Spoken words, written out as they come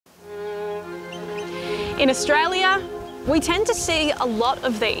In Australia, we tend to see a lot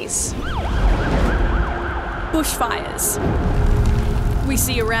of these. Bushfires. We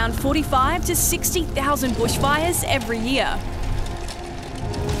see around 45 to 60,000 bushfires every year.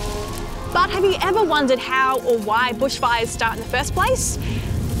 But have you ever wondered how or why bushfires start in the first place?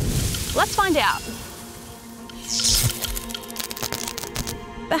 Let's find out.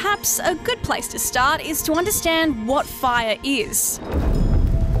 Perhaps a good place to start is to understand what fire is.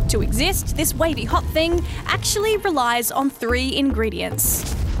 To exist, this wavy hot thing actually relies on 3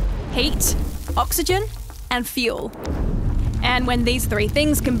 ingredients: heat, oxygen, and fuel. And when these 3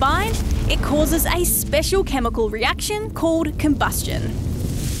 things combine, it causes a special chemical reaction called combustion.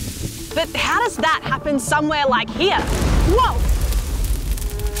 But how does that happen somewhere like here? Whoa!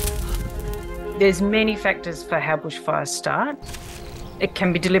 There's many factors for how bushfires start. It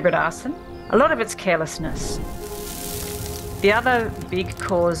can be deliberate arson. A lot of it's carelessness. The other big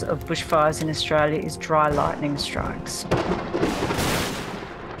cause of bushfires in Australia is dry lightning strikes.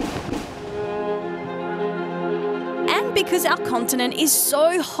 And because our continent is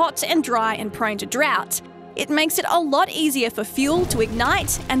so hot and dry and prone to drought, it makes it a lot easier for fuel to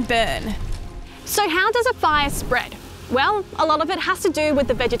ignite and burn. So how does a fire spread? Well, a lot of it has to do with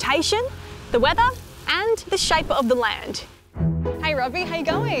the vegetation, the weather, and the shape of the land. Hey Robbie, how you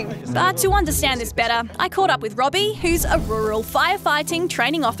going? But to understand this better, I caught up with Robbie, who's a rural firefighting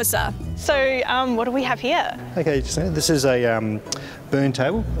training officer. So, what do we have here? Okay, Justina, this is a burn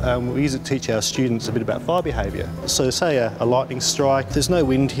table. We use it to teach our students a bit about fire behaviour. So say a lightning strike, there's no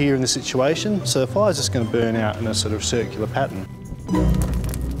wind here in the situation, so the fire's just going to burn out in a sort of circular pattern.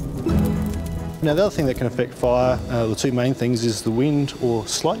 Now the other thing that can affect fire, the 2 main things, is the wind or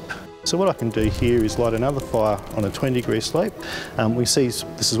slope. So what I can do here is light another fire on a 20-degree slope. We see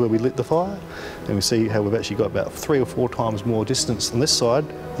this is where we lit the fire, and we see how we've actually got about 3 or 4 times more distance on this side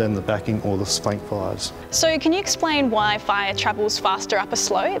than the backing or the flank fires. So can you explain why fire travels faster up a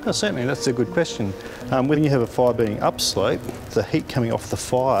slope? Oh, certainly, that's a good question. When you have a fire burning upslope, the heat coming off the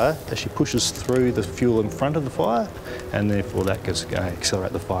fire actually pushes through the fuel in front of the fire, and therefore that can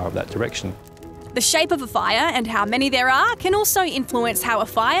accelerate the fire of that direction. The shape of a fire and how many there are can also influence how a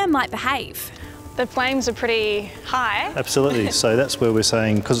fire might behave. The flames are pretty high. Absolutely, so that's where we're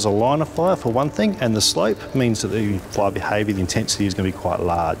saying, because it's a line of fire for one thing, and the slope means that the fire behaviour, the intensity is going to be quite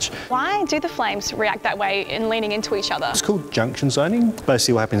large. Why do the flames react that way in leaning into each other? It's called junction zoning.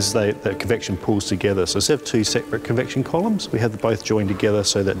 Basically what happens is the convection pulls together. So instead of 2 separate convection columns, we have them both joined together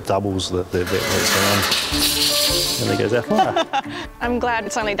so that doubles the and there goes our fire. I'm glad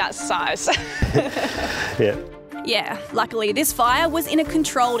it's only that size. Yeah. Yeah, luckily this fire was in a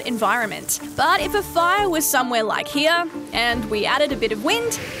controlled environment. But if a fire was somewhere like here, and we added a bit of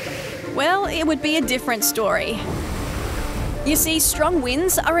wind, well, it would be a different story. You see, strong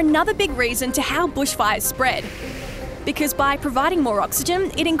winds are another big reason to how bushfires spread. Because by providing more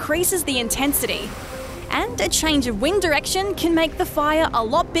oxygen, it increases the intensity. And a change of wind direction can make the fire a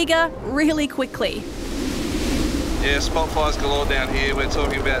lot bigger really quickly. Yeah, spot fires galore down here. We're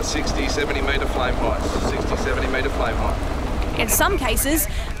talking about 60, 70 metre flame heights. 60, 70 metre flame height. In some cases,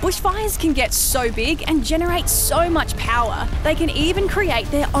 bushfires can get so big and generate so much power, they can even create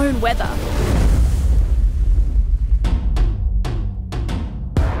their own weather.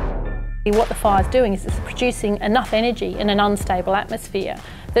 What the fire's doing is it's producing enough energy in an unstable atmosphere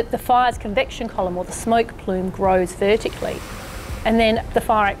that the fire's convection column or the smoke plume grows vertically. And then the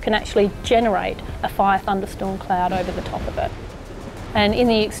fire can actually generate a fire thunderstorm cloud over the top of it. And in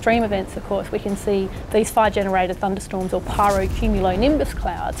the extreme events, of course, we can see these fire-generated thunderstorms or pyrocumulonimbus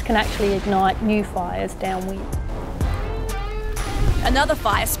clouds can actually ignite new fires downwind. Another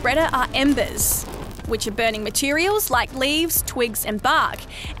fire spreader are embers, which are burning materials like leaves, twigs and bark,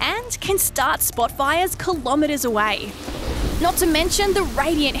 and can start spot fires kilometres away. Not to mention the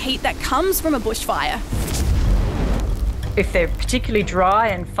radiant heat that comes from a bushfire. If they're particularly dry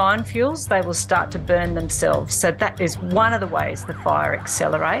and fine fuels, they will start to burn themselves. So that is one of the ways the fire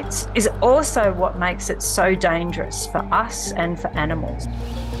accelerates. Is also what makes it so dangerous for us and for animals.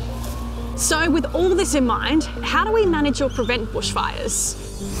 So with all this in mind, how do we manage or prevent bushfires?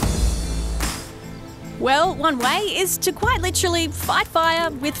 Well, one way is to quite literally fight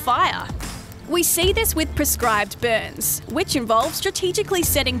fire with fire. We see this with prescribed burns, which involve strategically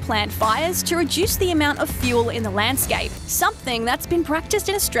setting planned fires to reduce the amount of fuel in the landscape, something that's been practiced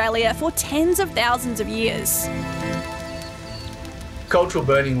in Australia for tens of thousands of years. Cultural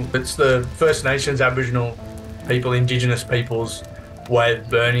burning, it's the First Nations, Aboriginal people, Indigenous people's way of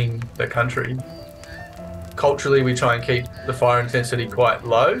burning the country. Culturally, we try and keep the fire intensity quite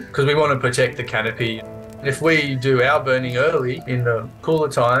low because we want to protect the canopy. If we do our burning early in the cooler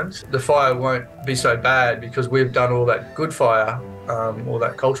times, the fire won't be so bad because we've done all that good fire, all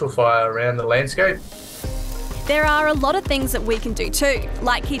that cultural fire around the landscape. There are a lot of things that we can do too,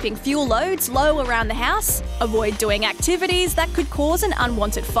 like keeping fuel loads low around the house, avoid doing activities that could cause an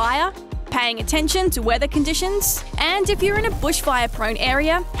unwanted fire, paying attention to weather conditions, and if you're in a bushfire-prone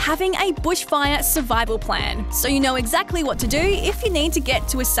area, having a bushfire survival plan, so you know exactly what to do if you need to get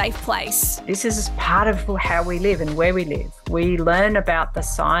to a safe place. This is part of how we live and where we live. We learn about the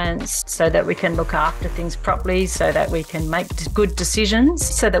science so that we can look after things properly, so that we can make good decisions,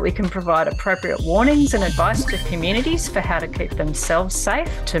 so that we can provide appropriate warnings and advice to communities for how to keep themselves safe,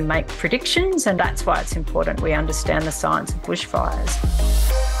 to make predictions, and that's why it's important we understand the science of bushfires.